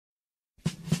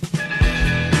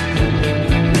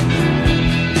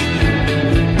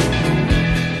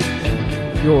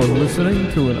You're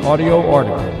listening to an audio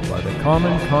article by the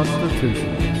Common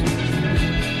Constitutionalists.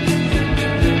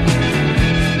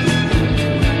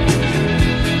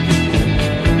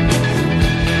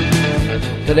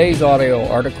 Today's audio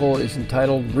article is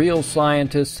entitled, "Real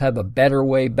Scientists Have a Better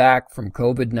Way Back from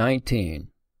COVID-19.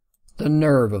 The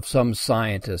nerve of some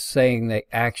scientists saying they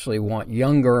actually want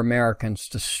younger Americans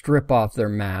to strip off their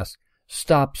masks,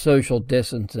 stop social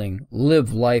distancing,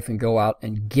 live life, and go out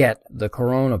and get the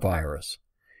coronavirus.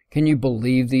 Can you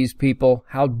believe these people?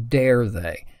 How dare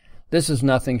they? This is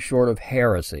nothing short of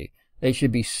heresy. They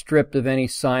should be stripped of any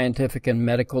scientific and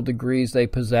medical degrees they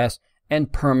possess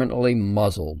and permanently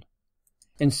muzzled.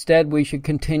 Instead, we should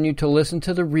continue to listen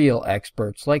to the real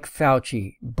experts like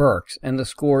Fauci, Birx, and the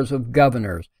scores of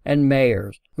governors and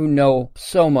mayors who know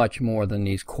so much more than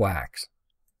these quacks.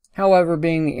 However,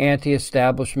 being the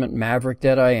anti-establishment maverick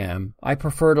that I am, I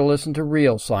prefer to listen to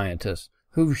real scientists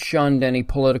who've shunned any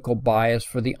political bias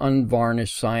for the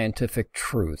unvarnished scientific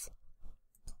truth.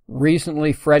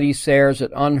 Recently, Freddie Sayers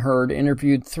at UnHerd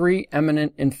interviewed 3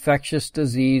 eminent infectious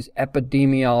disease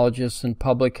epidemiologists and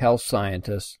public health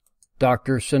scientists,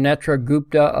 Dr. Sunetra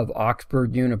Gupta of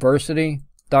Oxford University,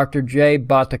 Dr. Jay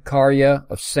Bhattacharya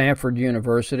of Stanford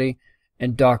University,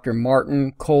 and Dr.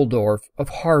 Martin Kulldorff of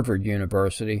Harvard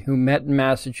University, who met in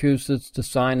Massachusetts to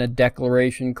sign a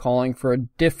declaration calling for a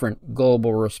different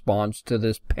global response to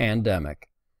this pandemic.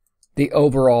 The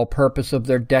overall purpose of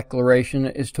their declaration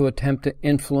is to attempt to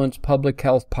influence public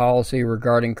health policy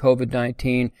regarding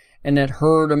COVID-19 and that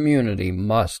herd immunity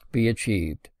must be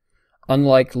achieved.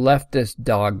 Unlike leftist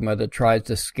dogma that tries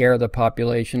to scare the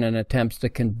population and attempts to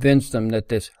convince them that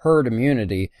this herd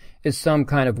immunity is some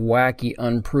kind of wacky,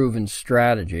 unproven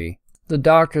strategy, the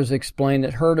doctors explain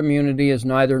that herd immunity is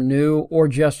neither new or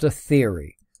just a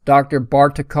theory. Dr.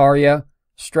 Bhattacharya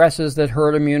stresses that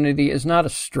herd immunity is not a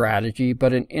strategy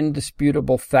but an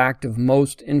indisputable fact of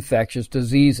most infectious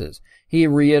diseases. He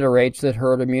reiterates that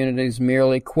herd immunity is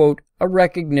merely, quote, a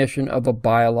recognition of a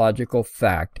biological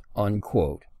fact,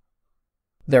 unquote.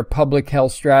 Their public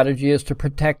health strategy is to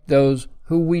protect those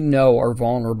who we know are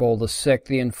vulnerable, the sick,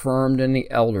 the infirmed, and the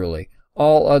elderly.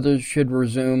 All others should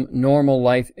resume normal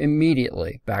life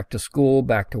immediately, back to school,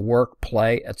 back to work,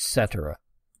 play, etc.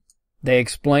 They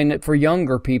explain that for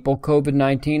younger people,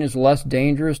 COVID-19 is less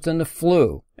dangerous than the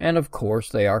flu, and of course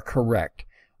they are correct.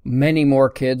 Many more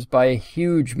kids by a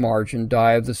huge margin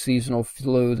die of the seasonal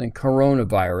flu than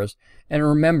coronavirus, and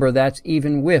remember that's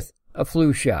even with a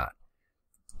flu shot.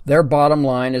 Their bottom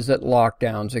line is that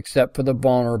lockdowns, except for the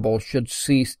vulnerable, should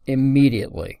cease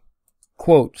immediately.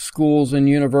 Quote, schools and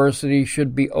universities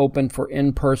should be open for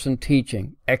in-person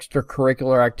teaching.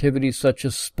 Extracurricular activities such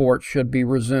as sports should be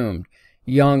resumed.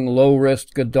 Young,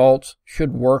 low-risk adults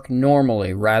should work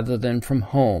normally rather than from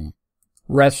home.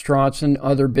 Restaurants and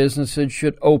other businesses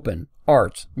should open.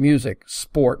 Arts, music,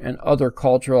 sport, and other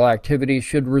cultural activities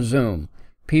should resume.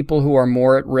 People who are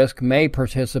more at risk may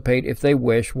participate if they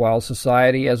wish, while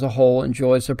society as a whole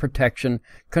enjoys the protection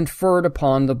conferred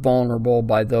upon the vulnerable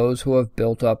by those who have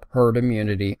built up herd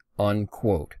immunity,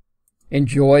 unquote.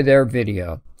 Enjoy their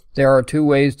video. There are 2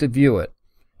 ways to view it.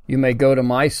 You may go to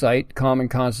my site,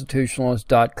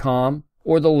 commonconstitutionalist.com,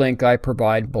 or the link I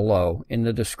provide below in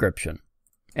the description.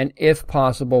 And if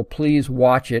possible, please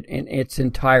watch it in its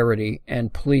entirety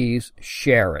and please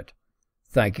share it.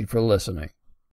 Thank you for listening.